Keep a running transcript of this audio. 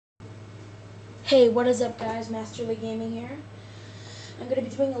Hey, what is up guys, Masterly Gaming here. I'm going to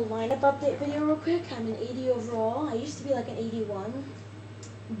be doing a lineup update video real quick. I'm an 80 overall. I used to be like an 81,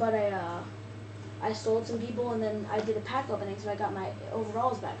 but I sold some people and then I did a pack opening, so I got my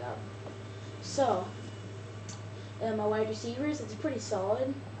overalls back up. So, my wide receivers, it's pretty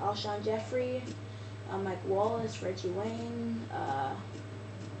solid. Alshon Jeffrey, Mike Wallace, Reggie Wayne,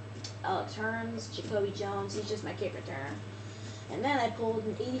 Alex Hearns, Jacoby Jones. He's just my kick returner. And then I pulled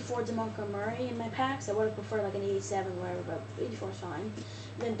an 84 DeMarco Murray in my packs. I would have preferred like an 87 or whatever, but 84 is fine.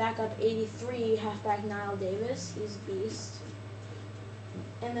 And then back up 83 halfback Niall Davis. He's a beast.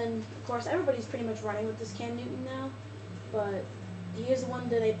 And then, of course, everybody's pretty much running with this Cam Newton now. But he is the one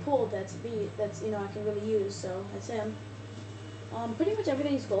that they pulled that's I can really use, so that's him. Pretty much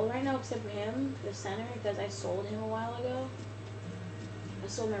everything's gold right now except for him, the center, because I sold him a while ago. I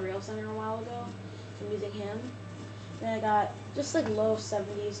sold my real center a while ago, so I'm using him. Then I got just like low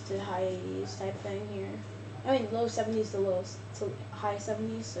 70s to high 80s type thing here. I mean low 70s to high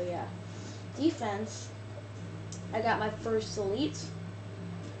 70s, so yeah. Defense, I got my first elite.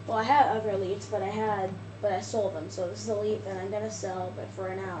 Well, I had other elites, but I sold them. So this is elite that I'm gonna sell, but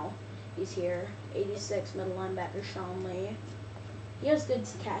for now, he's here. 86 middle linebacker Sean Lee. He has good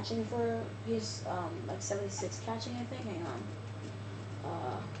catching he's like 76 catching, I think. Hang on.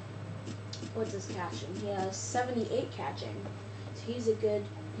 What's his catching? He has 78 catching. So he has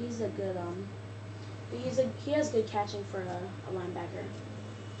good catching for a linebacker.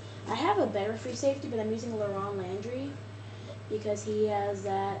 I have a better free safety, but I'm using LaRon Landry because he has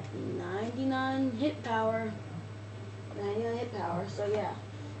that 99 hit power. 99 hit power. So yeah,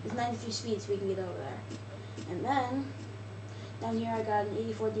 it's 93 speed, so we can get over there. And then down here I got an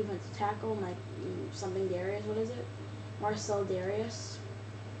 84 defensive tackle, my something Darius. What is it? Marcel Darius.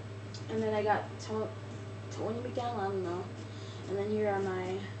 And then I got Tony McDowell, I don't know. And then here are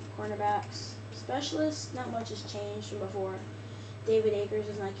my cornerbacks. Specialists, not much has changed from before. David Akers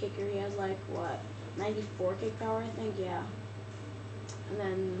is my kicker. He has like, what, 94 kick power, I think? Yeah. And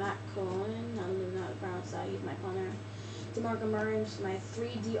then Matt Cohen, I'm not Brown side, he's my punter. DeMarco Murray is my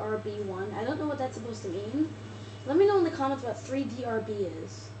 3DRB1. I don't know what that's supposed to mean. Let me know in the comments what 3DRB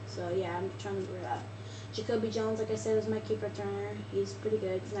is. So yeah, I'm trying to figure it out. Jacoby Jones, like I said, is my kick returner. He's pretty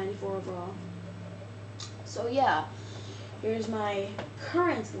good. He's 94 overall. So yeah, here's my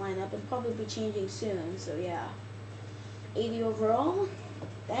current lineup. It'll probably be changing soon. So yeah, 80 overall.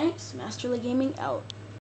 Thanks. Masterly Gaming out.